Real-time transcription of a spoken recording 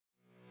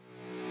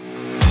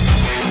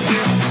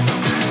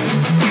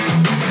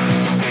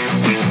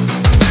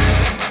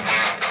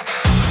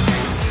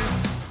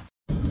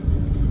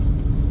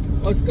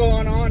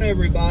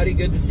everybody.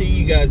 Good to see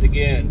you guys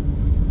again.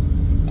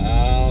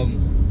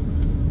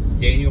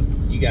 Daniel,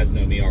 you guys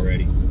know me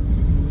already.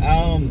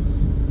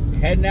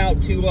 Heading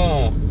out to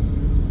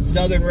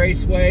Southern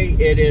Raceway.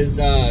 It is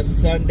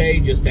Sunday,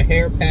 just a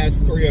hair past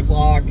 3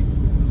 o'clock.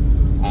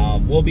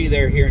 We'll be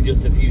there here in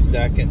just a few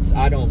seconds.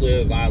 I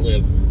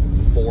live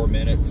 4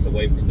 minutes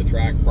away from the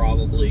track,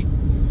 probably.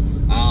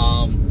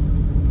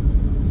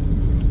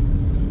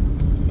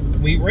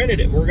 We rented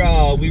it.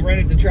 We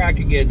rented the track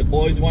again. The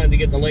boys wanted to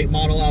get the late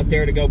model out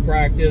there to go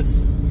practice,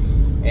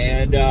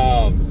 and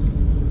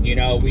you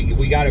know,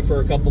 we got it for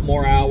a couple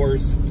more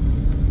hours.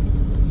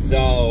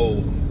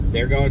 So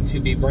they're going to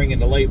be bringing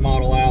the late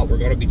model out. We're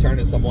going to be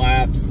turning some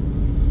laps.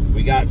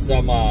 We got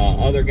some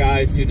other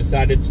guys who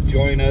decided to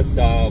join us.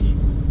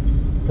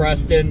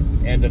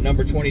 Preston and the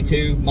number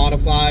 22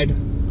 modified.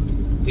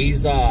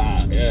 He's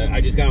I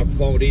just got off the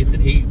phone with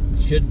Easton. He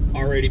should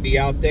already be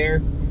out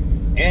there.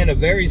 And a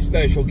very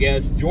special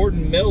guest,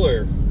 Jordan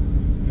Miller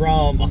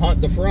from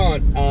Hunt the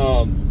Front.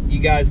 You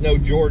guys know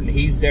Jordan.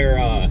 He's their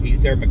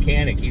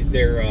mechanic. He's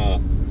their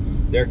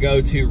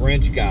go-to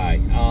wrench guy.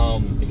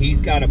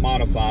 He's got a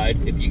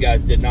modified. If you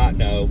guys did not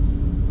know,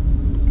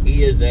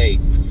 he is a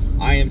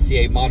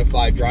IMCA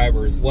modified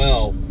driver as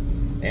well.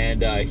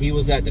 And he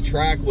was at the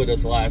track with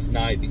us last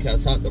night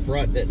because Hunt the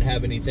Front didn't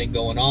have anything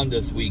going on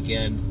this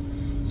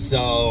weekend.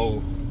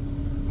 So,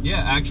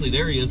 yeah, actually,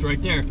 there he is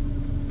right there.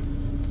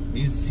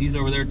 He's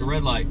over there at the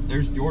red light.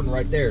 There's Jordan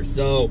right there.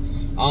 So,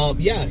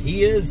 yeah,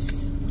 he is.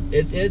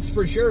 It's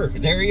for sure.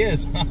 There he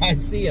is. I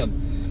see him.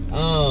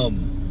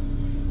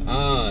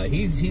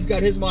 He's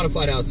got his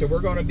modified out. So we're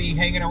going to be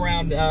hanging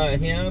around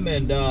him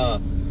and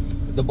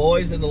the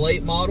boys in the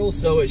late model.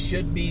 So it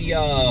should be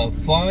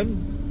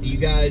fun. You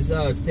guys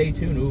stay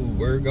tuned. Ooh,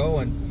 we're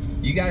going.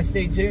 You guys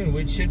stay tuned.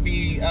 It should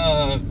be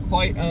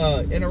quite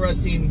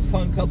interesting,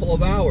 fun couple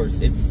of hours.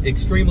 It's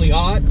extremely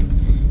hot.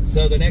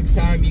 So the next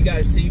time you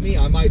guys see me,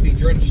 I might be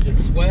drenched in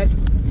sweat,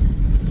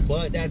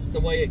 but that's the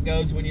way it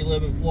goes when you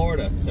live in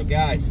Florida. So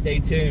guys,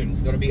 stay tuned.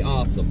 It's going to be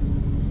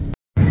awesome.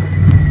 All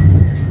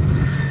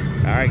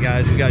right,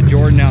 guys, we got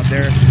Jordan out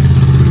there.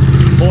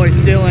 Boy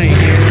still ain't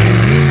here.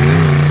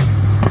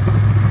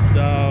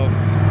 So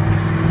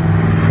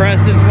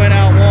Preston's went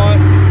out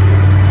once.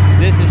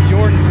 This is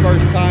Jordan's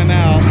first time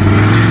out.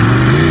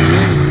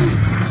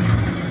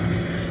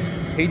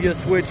 He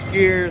just switched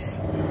gears.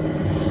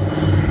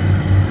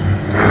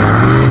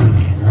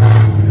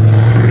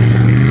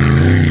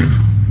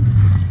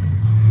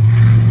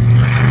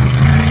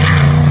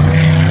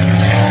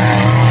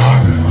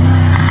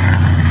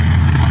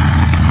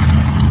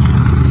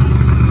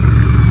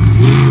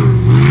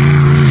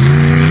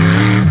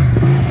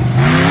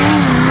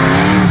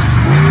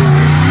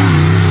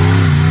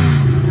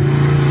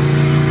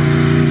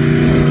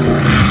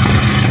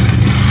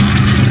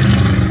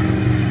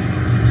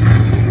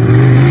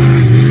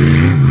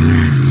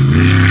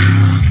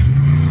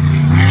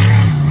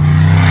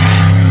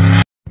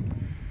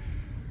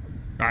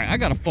 I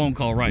got a phone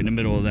call right in the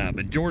middle of that,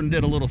 but Jordan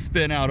did a little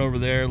spin out over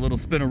there, a little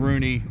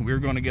spin-a-rooney. We were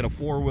going to get a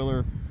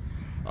four-wheeler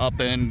up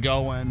and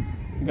going.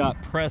 We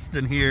got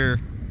Preston here.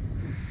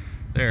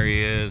 There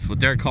he is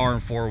with their car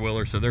and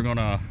four-wheeler, so they're going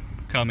to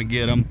come and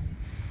get him.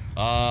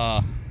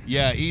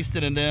 Yeah,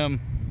 Easton and them.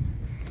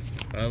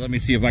 Let me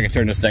see if I can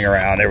turn this thing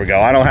around. There we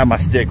go. I don't have my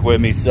stick with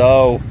me,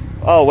 so...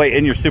 Oh, wait,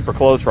 and you're super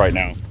close right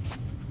now.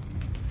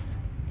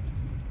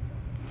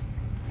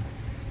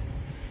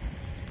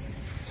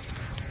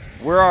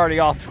 We're already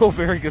off to a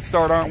very good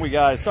start, aren't we,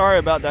 guys? Sorry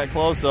about that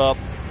close-up.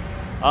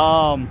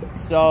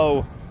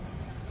 So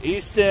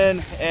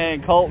Easton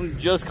and Colton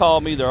just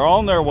called me. They're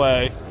on their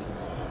way.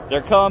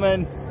 They're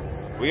coming.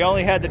 We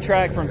only had the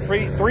track from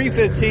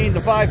 3:15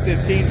 to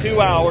 5:15, 2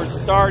 hours.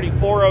 It's already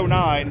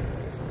 4:09.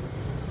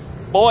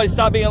 Boys,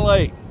 stop being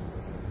late.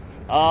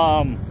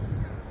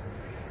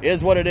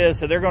 Is what it is.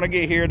 So they're going to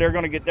get here. They're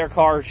going to get their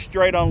car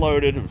straight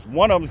unloaded.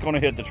 One of them's going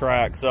to hit the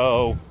track.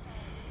 So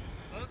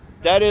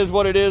that is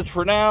what it is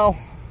for now.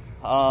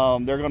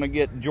 They're going to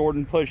get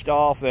Jordan pushed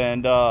off,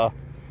 and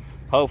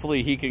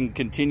hopefully he can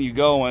continue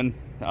going.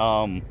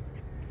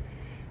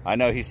 I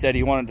know he said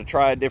he wanted to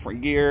try a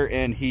different gear,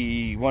 and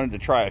he wanted to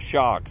try a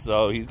shock,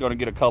 so he's going to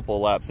get a couple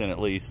of laps in at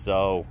least.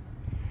 So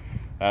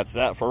that's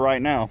that for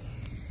right now.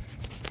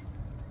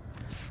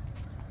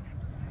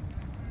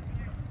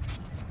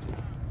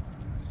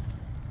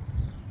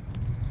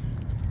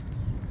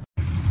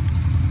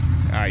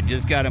 All right,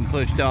 just got him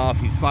pushed off.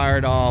 He's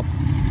fired off.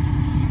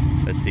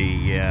 Let's see,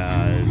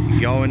 yeah, is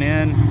he going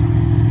in?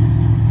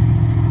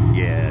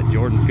 Yeah,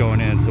 Jordan's going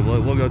in, so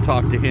we'll go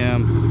talk to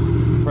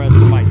him.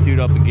 Preston might suit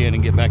up again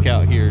and get back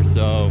out here,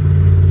 so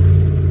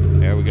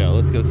there we go.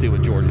 Let's go see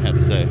what Jordan had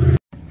to say.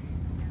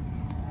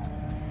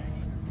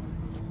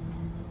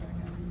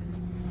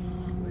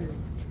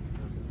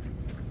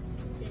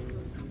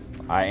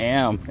 I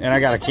am, and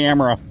I got a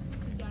camera.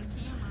 You got a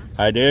camera?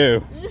 I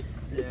do.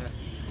 Yeah.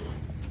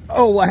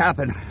 Oh, what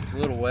happened? It's a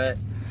little wet.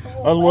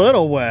 A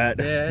little wet.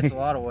 Yeah, it's a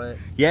lot of wet.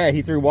 Yeah,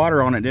 he threw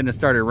water on it, then it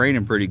started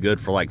raining pretty good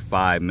for like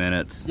 5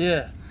 minutes.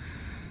 Yeah.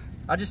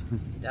 I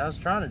was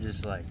trying to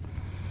just like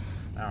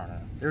I don't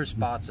know. There were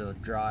spots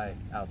of dry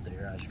out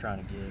there I was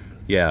trying to get, but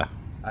Yeah.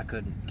 I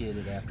couldn't get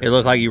it after. It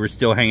looked like you were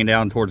still hanging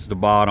down towards the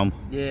bottom.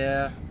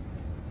 Yeah.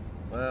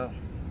 Well,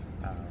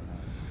 I don't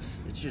know.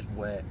 It's just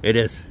wet. It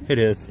is. It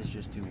is. It's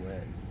just too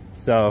wet.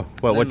 So,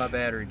 Then what? my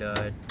battery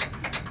died.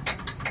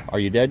 Are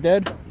you dead?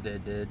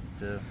 Dead.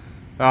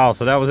 Oh,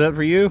 so that was it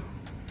for you?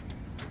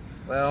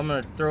 Well, I'm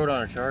gonna throw it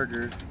on a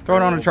charger. Throw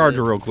it on a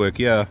charger real quick,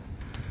 yeah.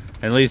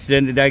 At least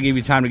then that give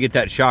you time to get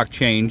that shock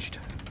changed.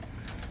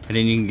 And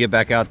then you can get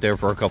back out there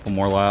for a couple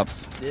more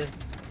laps. Yeah.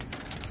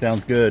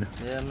 Sounds good.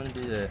 Yeah, I'm gonna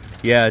do that.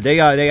 Yeah, they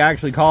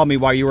actually called me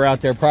while you were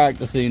out there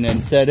practicing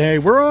and said, "Hey,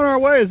 we're on our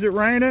way. Is it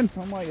raining?"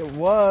 I'm like, "It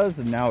was,"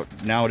 and now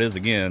it is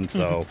again.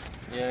 So.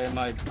 Yeah,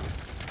 my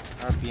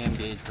RPM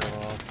gauge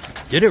fell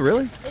off. Did it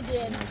really? It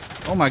did.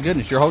 Oh my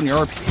goodness, you're holding your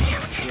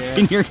RPM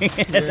in your hand.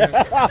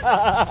 Yeah.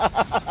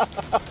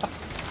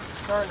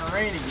 Starting to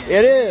rain again.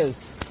 It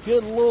is.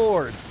 Good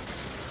Lord.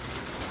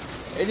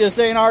 It just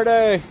ain't our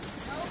day.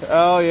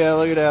 Oh yeah,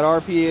 look at that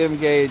RPM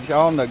gauge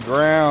on the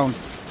ground.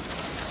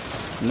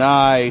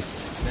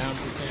 Nice. Down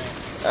to 10.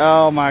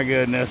 Oh my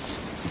goodness.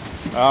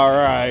 All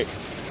right.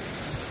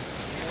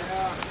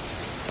 Yeah.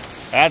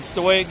 That's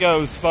the way it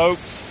goes,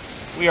 folks.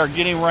 We are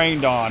getting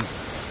rained on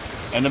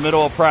in the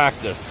middle of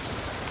practice.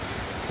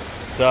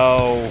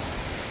 So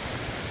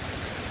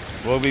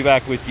we'll be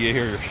back with you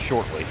here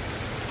shortly.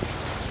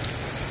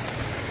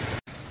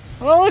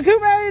 Oh, look who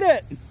made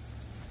it.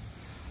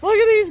 Look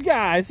at these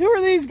guys. Who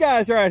are these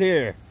guys right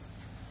here?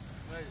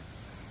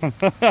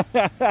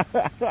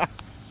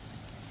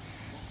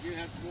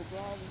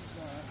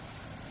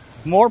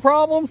 More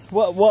problems?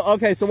 What?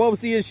 Okay, so what was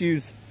the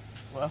issues?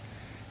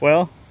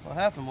 Well, What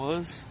happened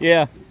was,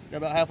 yeah. got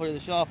about halfway to the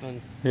shop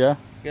and Yeah.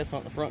 guess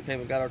not, the front came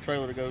and got our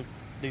trailer to go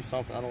do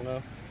something, I don't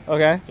know.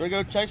 Okay. So we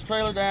go chase the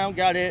trailer down,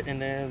 got it,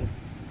 and then,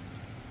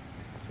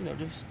 you know,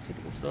 just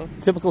typical stuff.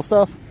 Typical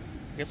stuff.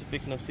 I guess we're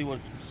fixing to see what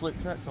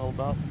slick track's all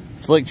about.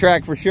 Slick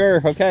track for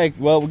sure. Okay.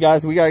 Well,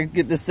 guys, we got to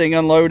get this thing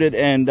unloaded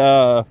and,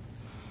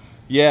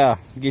 yeah,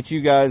 get you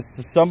guys.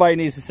 Somebody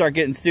needs to start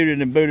getting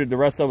suited and booted. The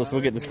rest of us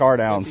will get this car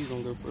down. He's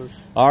gonna go first.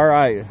 All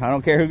right. I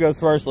don't care who goes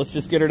first. Let's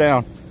just get her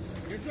down.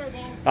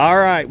 All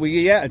right.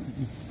 Yeah,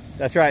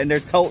 that's right. And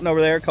there's Colton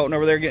over there. Colton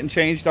over there getting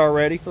changed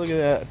already. Look at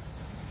that.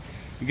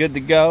 Good to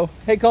go.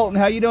 Hey, Colton,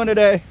 how you doing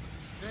today?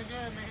 Doing good,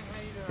 man. How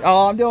you doing?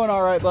 Oh, I'm doing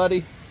all right,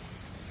 buddy.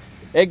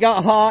 It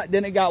got hot,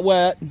 then it got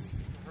wet.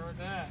 Heard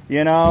that.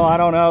 You know, I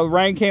don't know.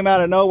 Rain came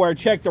out of nowhere.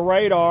 Checked the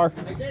radar.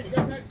 Hey, Danny,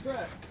 go back to the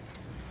truck.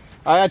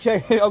 I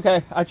checked.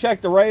 Okay, I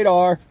checked the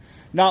radar.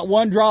 Not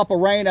one drop of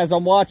rain as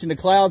I'm watching the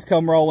clouds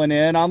come rolling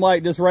in. I'm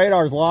like, this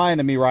radar's lying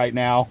to me right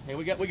now. Hey,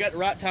 we got the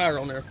right tire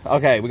on there.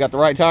 Okay, we got the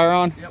right tire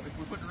on? Yep, if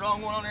we put the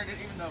wrong one on there, didn't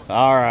even know it.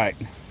 All right.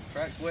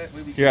 Track's wet,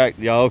 we be You're right.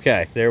 Yeah,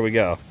 okay, there we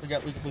go.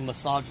 we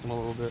massaged them a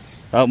little bit.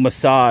 Oh,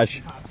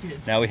 massage.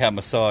 Now we have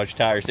massage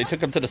tires. They took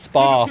them to the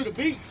spa. To the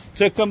beach.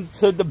 Took them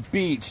to the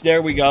beach.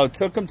 There we go.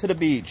 Took them to the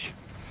beach.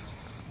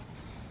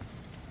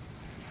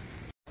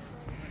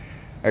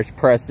 There's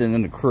Preston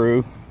and the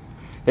crew.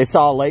 They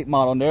saw a late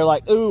model and they're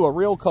like, ooh, a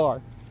real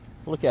car.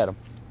 Look at them.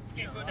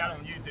 You can put that on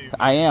YouTube.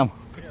 I am.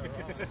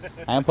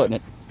 I am putting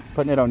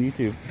it on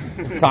YouTube.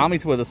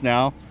 Tommy's with us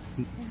now.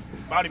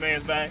 Body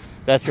man's back.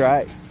 That's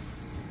right.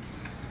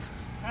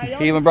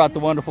 He even brought the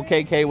wonderful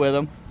KK with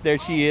him. There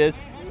she is.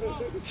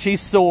 She's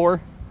sore.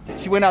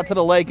 She went out to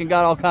the lake and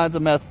got all kinds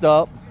of messed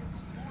up.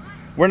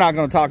 We're not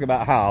going to talk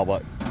about how,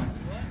 but.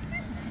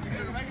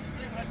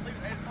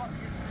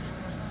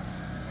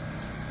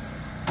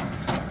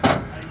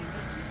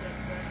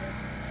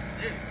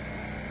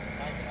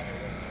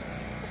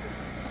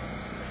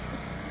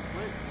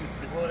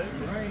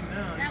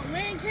 That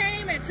wind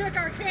came and took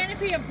our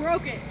canopy and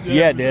broke it.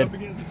 Yeah, it did.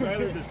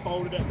 Just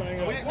folded that thing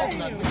up.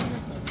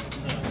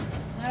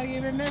 No,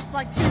 you've missed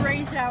like 2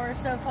 rain showers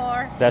so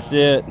far. That's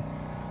it.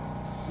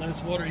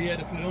 Nice water he had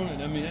to put on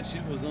it. I mean, that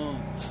shit was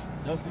on.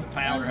 That was the It was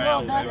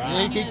powerhouse. real dusty.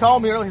 Yeah, he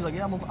called me earlier. He's like,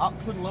 yeah, I'll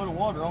put a load of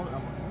water on it. I'm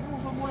like, you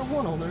don't put more than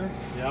one on there.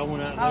 Yeah, I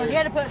went out Oh, there. he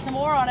had to put some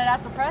more on it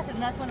after pressing,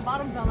 and that's when the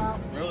bottom fell out.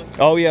 Really?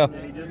 Oh, yeah.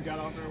 Yeah, he just got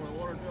off there with a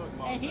water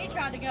truck. And he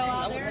tried to go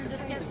out there and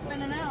just kept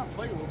spinning out.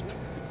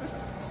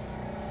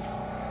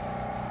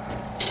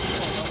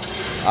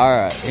 All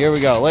right, here we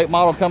go. Late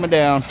model coming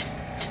down.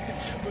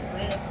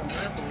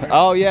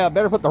 Oh, yeah.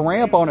 Better put the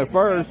ramp on it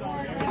first. Put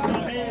the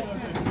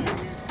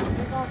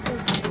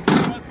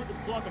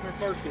block up here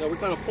first, you know, we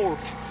kind of pour.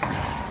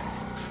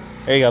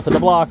 There you go. Put the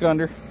block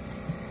under.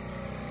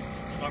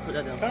 I'll put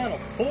that down. Kind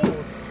of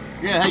poor.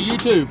 Yeah, hey,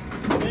 YouTube.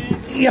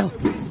 Yeah.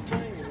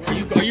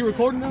 Are you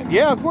recording them?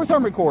 Yeah, of course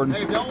I'm recording.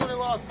 Hey, if y'all want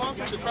to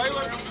sponsor the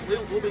trailer,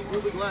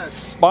 we'll be glad.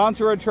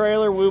 Sponsor a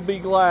trailer, we'll be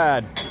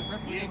glad.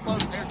 We ain't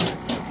close there.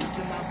 Just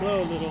in my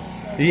blow a little.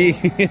 Yeah.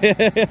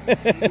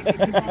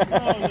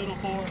 Blow a little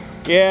for it.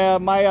 Yeah,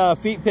 my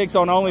feet pics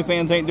on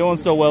OnlyFans ain't doing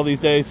so well these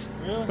days.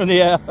 Really?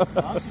 Yeah.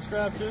 I'm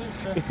subscribed to it.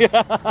 So. Keep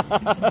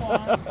some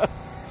line.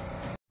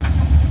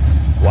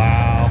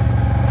 Wow.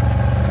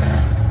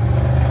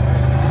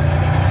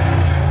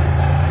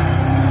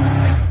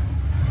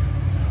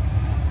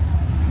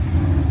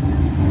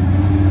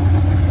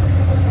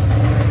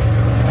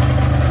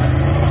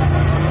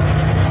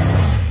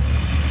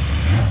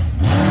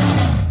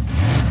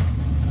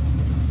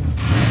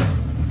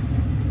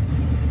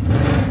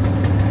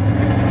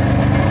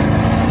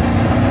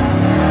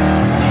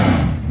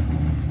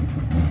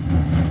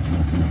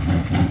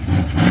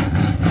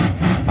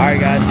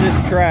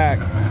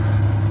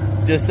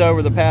 track just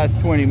over the past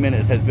 20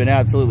 minutes has been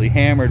absolutely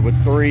hammered with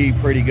 3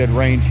 pretty good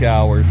rain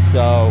showers.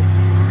 So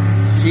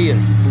she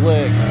is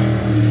slick.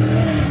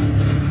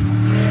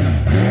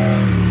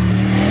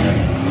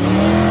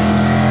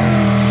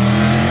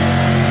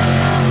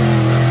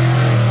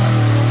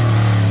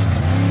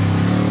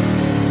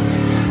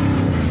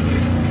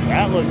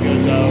 That looked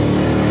good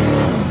though.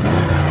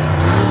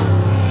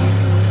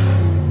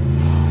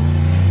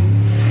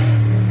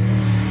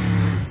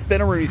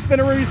 Spin-a-rooney,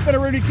 spin-a-rooney,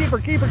 spin-a-rooney, keeper,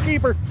 keeper,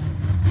 keeper.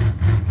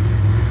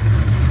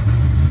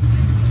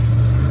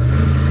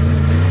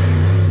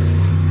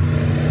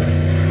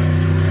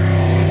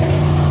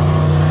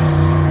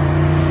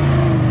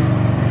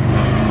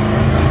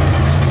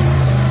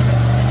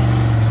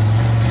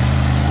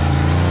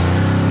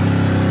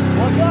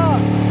 What's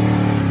up?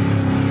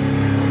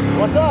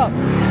 What's up?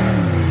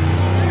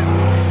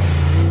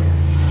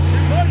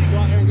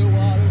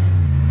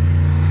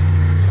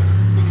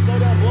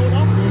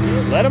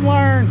 Let him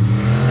learn.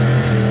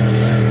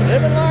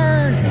 Live and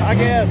learn, I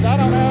guess. I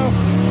don't know.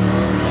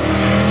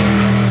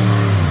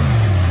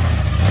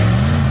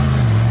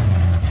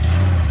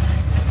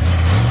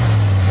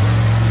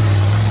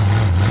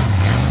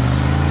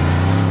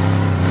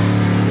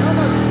 You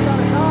almost just got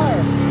a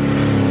tire.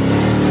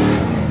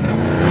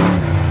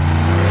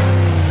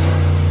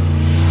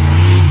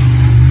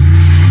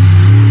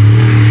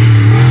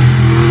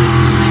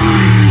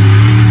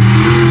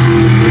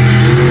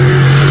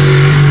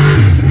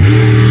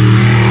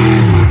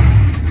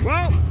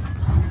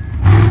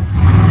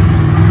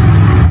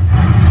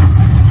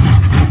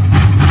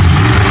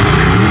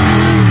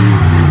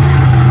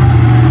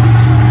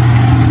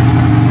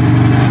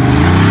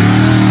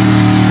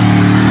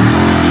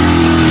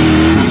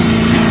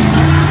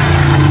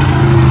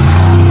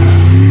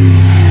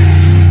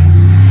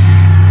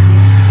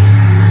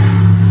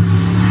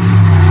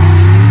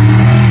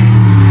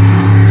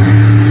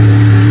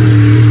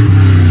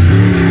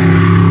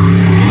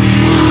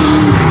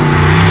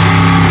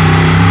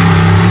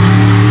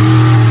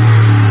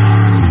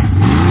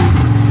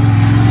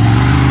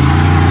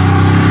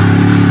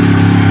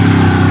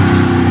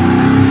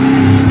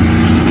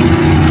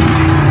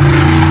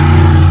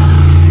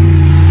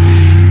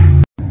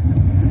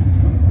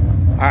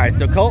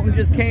 So Colton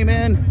just came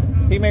in.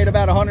 He made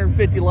about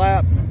 150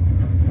 laps.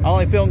 I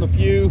only filmed a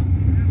few.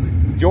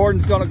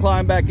 Jordan's gonna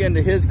climb back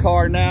into his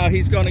car now.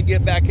 He's gonna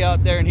get back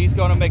out there and he's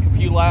gonna make a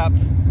few laps.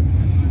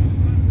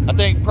 I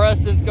think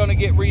Preston's gonna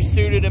get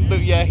resuited and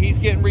booted. Yeah, he's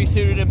getting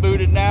resuited and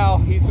booted now.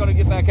 He's gonna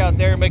get back out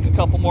there and make a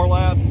couple more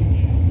laps.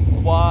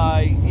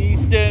 Why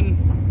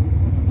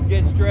Easton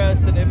gets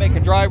dressed and they make a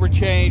driver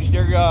change.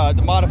 They're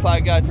the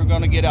modified guys are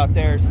gonna get out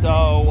there.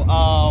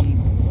 So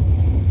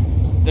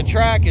the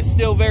track is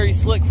still very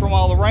slick from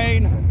all the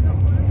rain.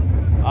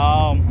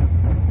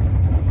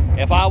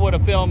 If I would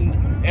have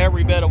filmed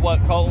every bit of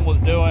what Colton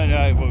was doing,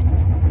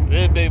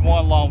 it'd be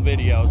one long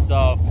video.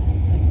 So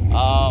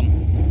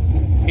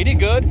he did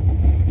good.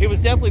 He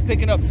was definitely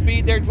picking up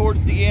speed there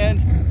towards the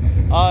end.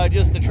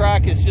 Just the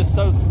track is just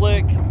so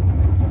slick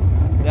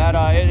that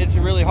it's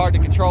really hard to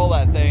control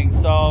that thing.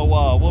 So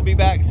we'll be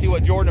back and see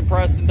what Jordan and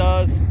Preston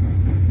does,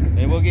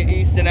 and we'll get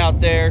Easton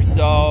out there.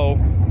 So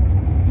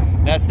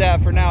that's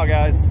that for now,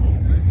 guys.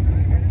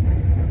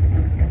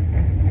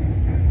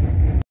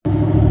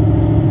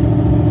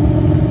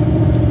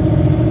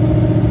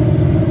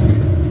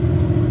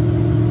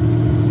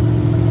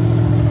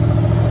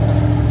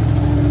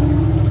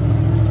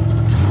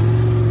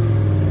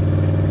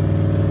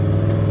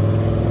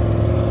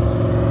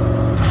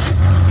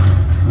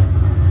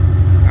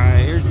 All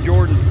right, here's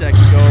Jordan's second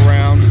go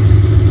around.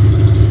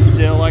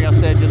 Still, like I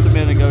said just a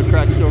minute ago,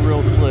 track's still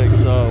real slick,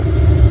 so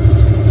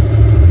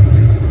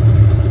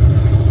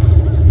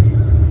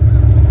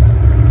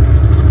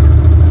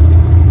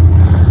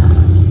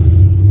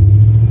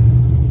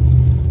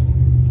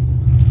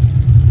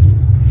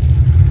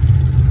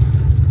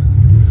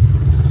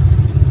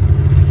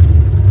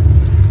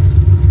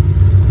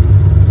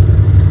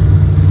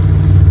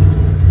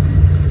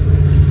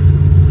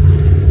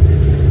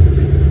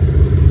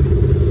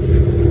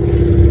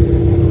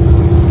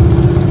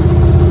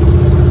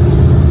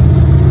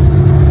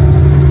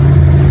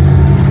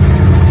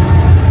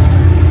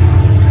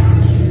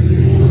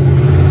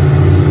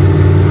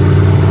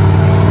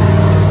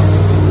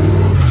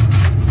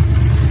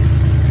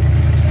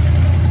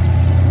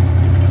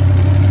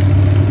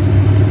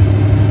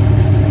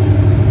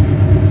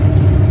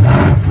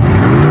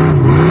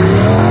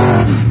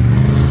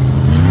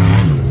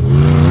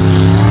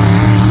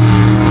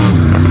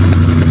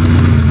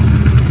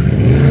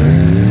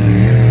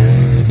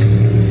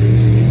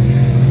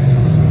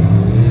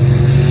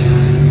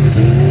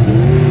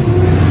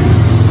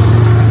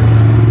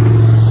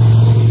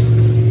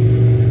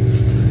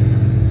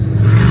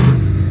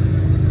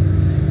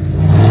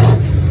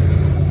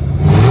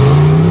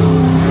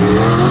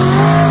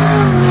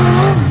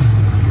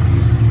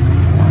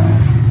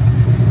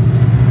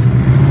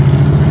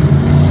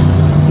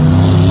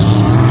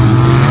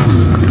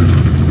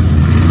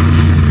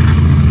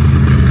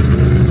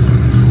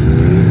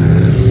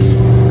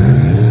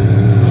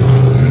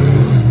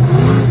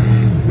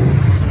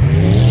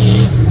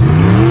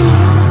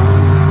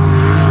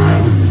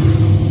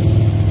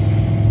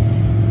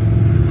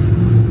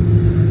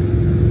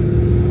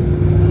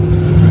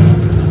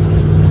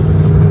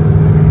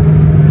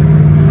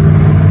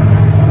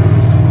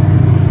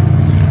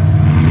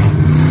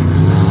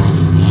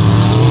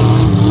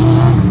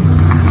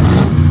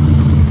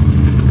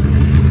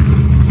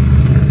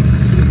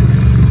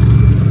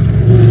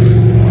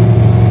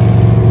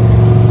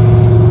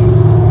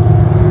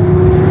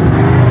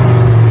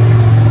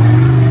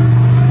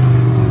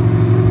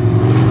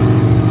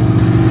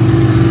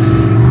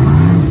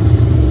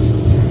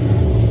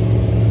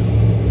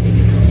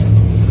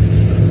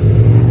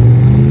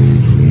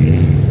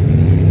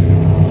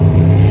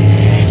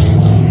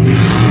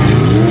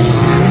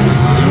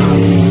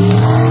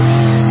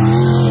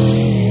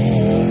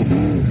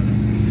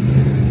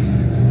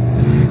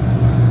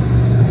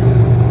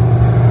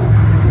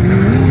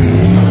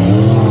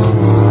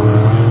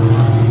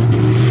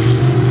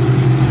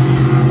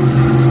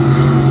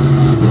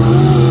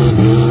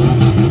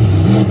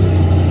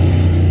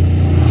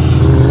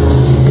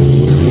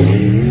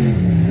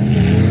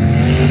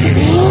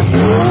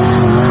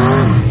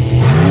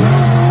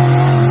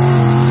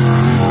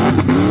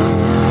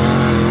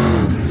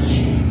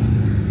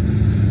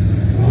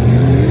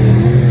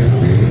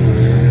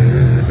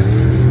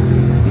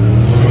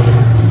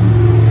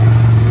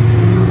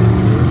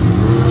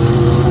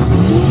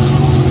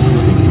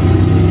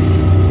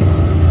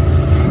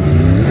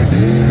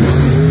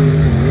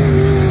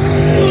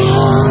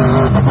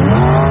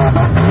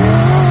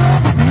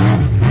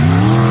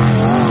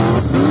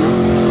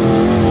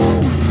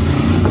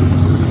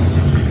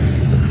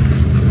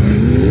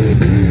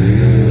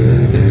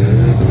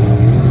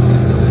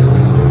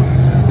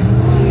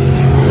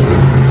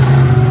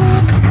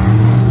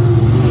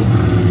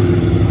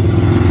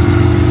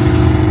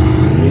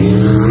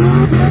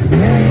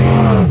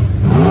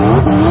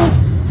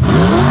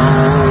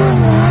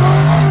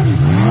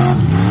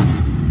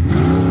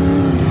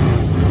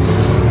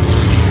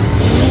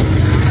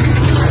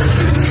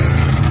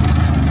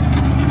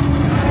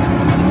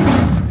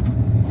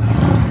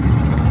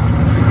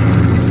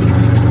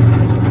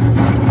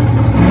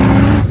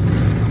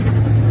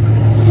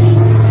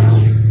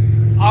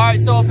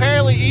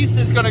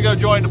He's gonna go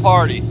join the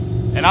party.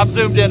 And I'm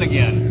zoomed in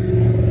again.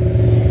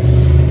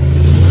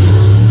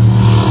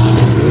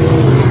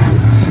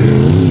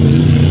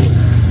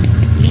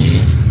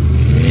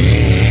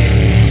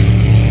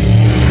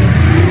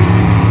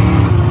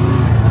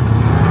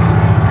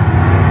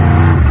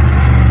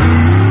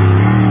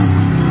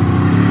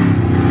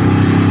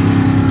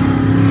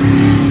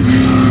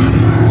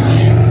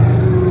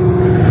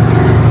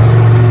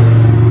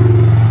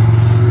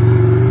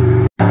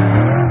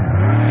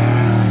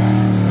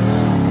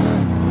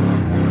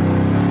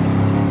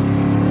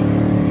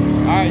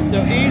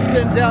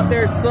 Out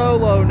there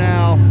solo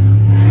now.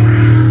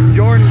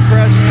 Jordan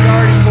Preston's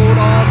already pulled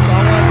off, so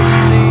I wanted to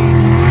see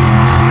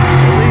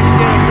at least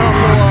get a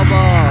couple of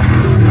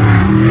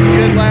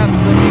good laps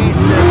from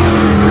Easton.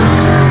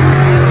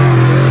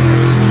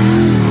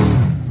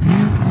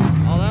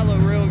 Oh, that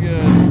looked real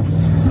good.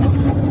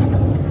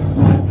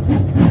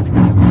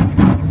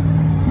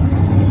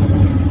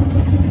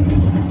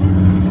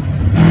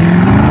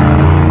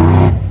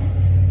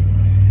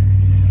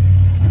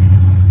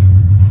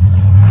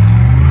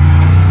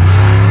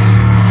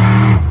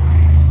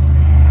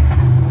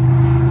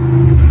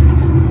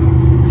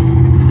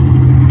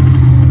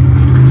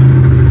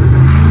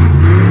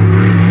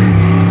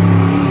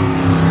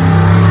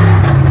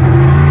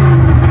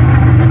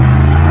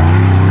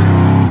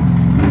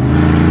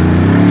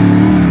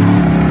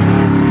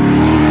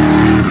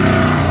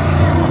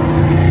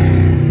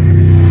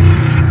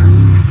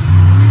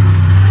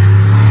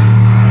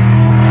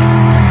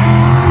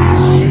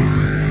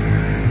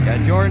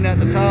 At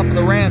the top of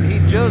the ramp, he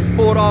just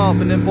pulled off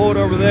and then pulled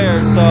over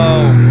there,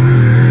 so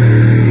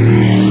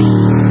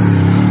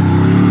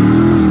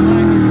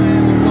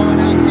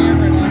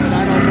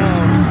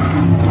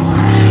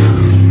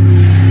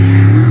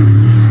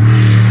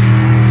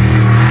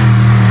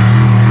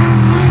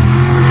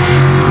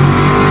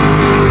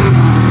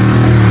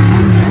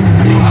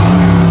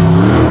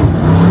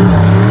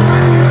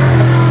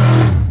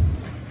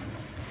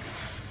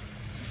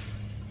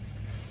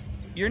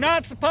you're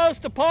not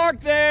supposed to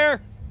park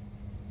there.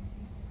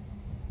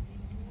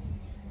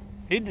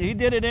 He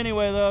did it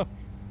anyway, though.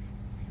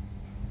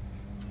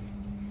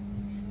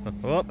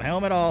 Oh,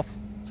 helmet off.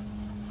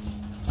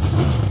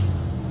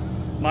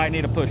 Might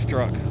need a push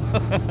truck.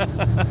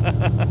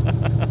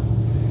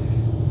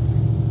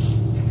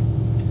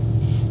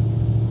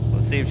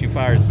 Let's see if she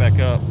fires back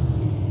up.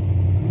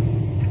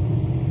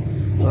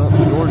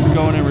 Oh, Jordan's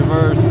going in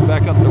reverse,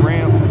 back up the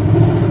ramp.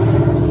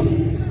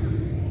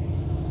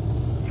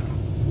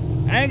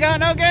 I ain't got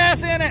no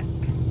gas in it.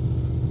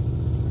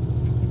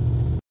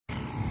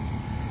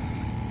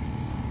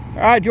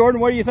 All right, Jordan,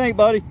 what do you think,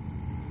 buddy?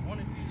 1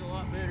 and 2's a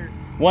lot better.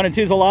 1 and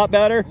 2's a lot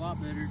better? A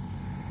lot better.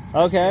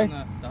 Okay.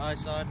 The high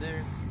side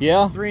there.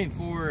 Yeah? 3 and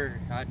 4,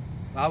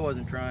 I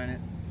wasn't trying it.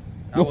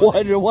 I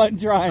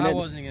wasn't trying it. I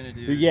wasn't going to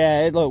do it.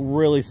 Yeah, it looked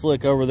really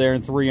slick over there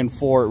in 3 and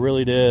 4. It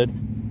really did.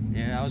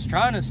 Yeah, I was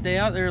trying to stay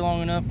out there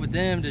long enough with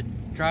them to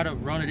try to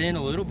run it in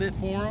a little bit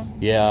for them.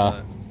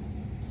 Yeah.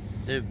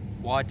 But the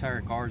wide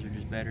tire cars are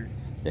just better.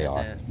 They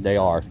are. They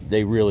are.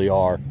 They really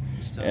are.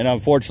 So, and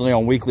unfortunately,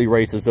 on weekly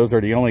races, those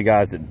are the only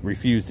guys that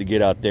refuse to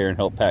get out there and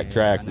help pack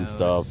tracks and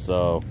stuff.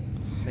 So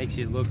makes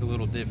it look a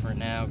little different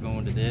now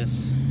going to this.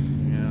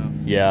 You know.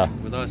 Yeah.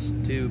 With us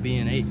two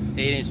being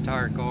 8-inch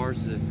tire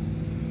cars, them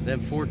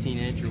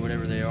 14-inch or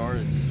whatever they are,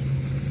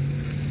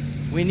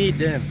 we need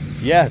them.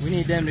 Yes. We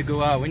need them to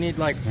go out. We need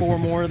like 4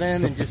 more of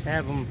them and just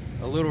have them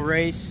a little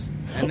race,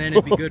 and then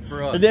it'd be good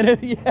for us. Yeah,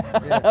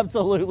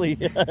 absolutely.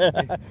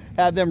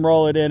 Have them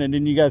roll it in, and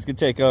then you guys could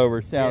take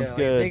over. Sounds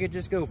good. If they could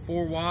just go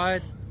 4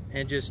 wide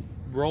and just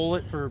roll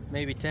it for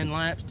maybe 10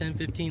 laps, 10,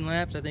 15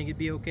 laps, I think it'd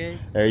be okay.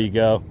 There you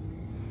go.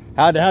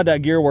 How'd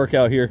that gear work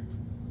out here?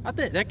 I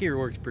think that gear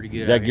works pretty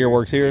good. That gear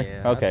works here?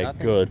 Yeah, okay, I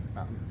think, good.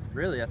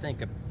 Really, I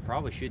think I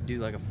probably should do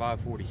like a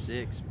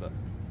 546, but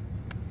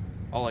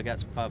all I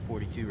got's a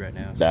 542 right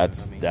now.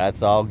 So,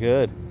 that's all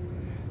good.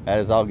 That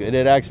is all good.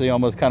 It actually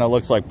almost kind of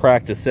looks like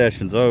practice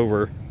session's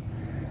over.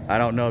 I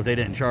don't know if they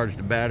didn't charge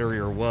the battery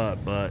or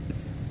what, but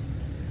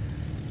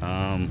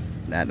and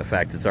the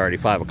fact it's already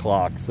 5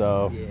 o'clock,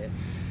 so yeah.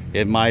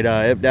 It might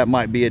that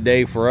might be a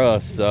day for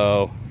us.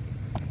 So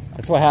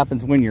that's what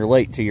happens when you're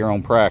late to your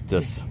own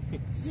practice.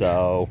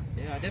 So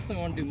yeah, I definitely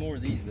want to do more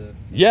of these though.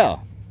 Yeah.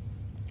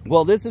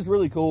 Well, this is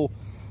really cool.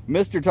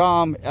 Mr.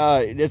 Tom,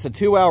 it's a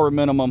 2-hour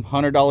minimum,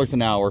 $100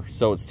 an hour,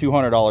 so it's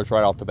 $200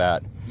 right off the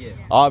bat. Yeah.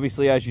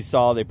 Obviously, as you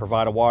saw, they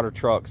provide a water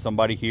truck.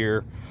 Somebody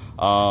here.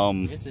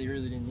 I guess they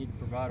really didn't need to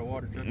provide a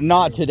water truck.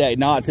 Not today.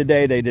 Not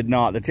today. They did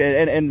not.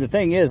 And the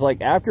thing is,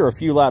 like after a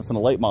few laps in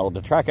the late model,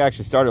 the track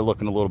actually started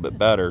looking a little bit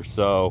better.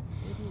 So,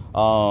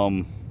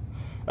 all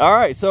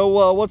right.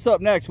 So what's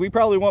up next? We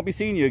probably won't be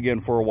seeing you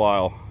again for a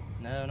while.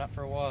 No, not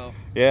for a while.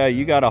 Yeah,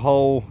 you got a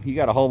whole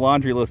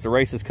laundry list of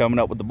races coming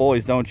up with the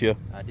boys, don't you?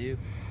 I do.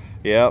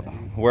 Yep.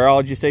 Where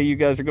all did you say you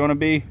guys are going to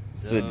be?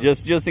 So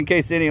just in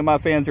case any of my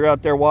fans are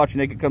out there watching,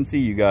 they could come see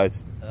you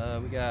guys.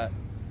 We got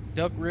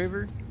Duck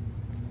River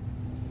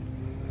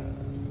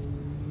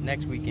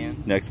next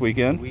weekend. Next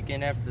weekend? The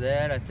weekend after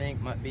that, I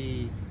think, might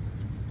be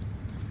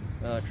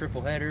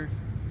triple header,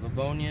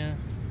 Livonia,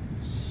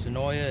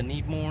 Sonoya, and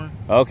Needmore.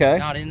 Okay.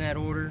 Not in that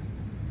order.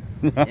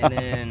 And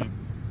then,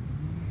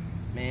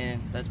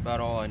 man, that's about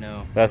all I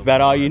know. That's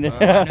about all you know.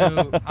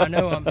 I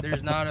know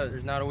there's not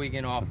a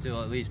weekend off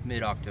till at least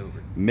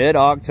mid-October.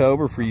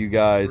 Mid-October for you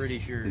guys. Pretty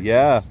sure.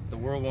 Yeah. The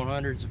World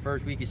 100 is the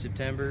first week of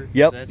September.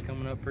 Yep. So that's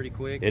coming up pretty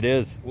quick. It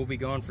is. We'll be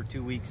gone for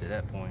 2 weeks at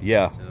that point.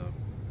 Yeah. So.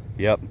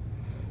 Yep.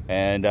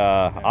 And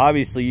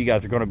obviously, you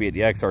guys are going to be at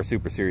the XR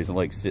Super Series in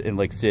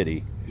Lake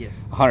City. Yes.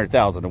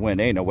 100,000 to win.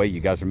 Ain't no way you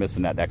guys are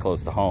missing that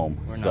close to home.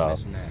 We're not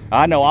missing that.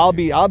 I know I'll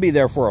be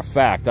there for a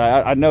fact.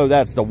 I know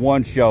that's the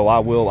one show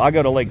I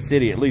go to Lake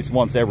City at least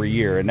once every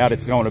year, and that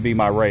it's going to be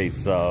my race.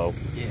 So.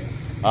 Yeah.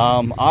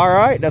 All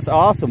right, that's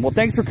awesome. Well,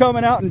 thanks for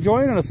coming out and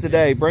joining us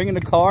today, bringing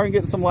the car and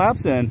getting some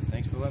laps in.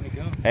 Thanks for letting me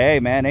come.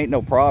 Hey, man, ain't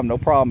no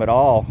problem at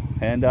all.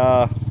 And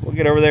we'll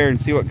get over there and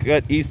see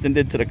what Easton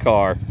did to the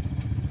car.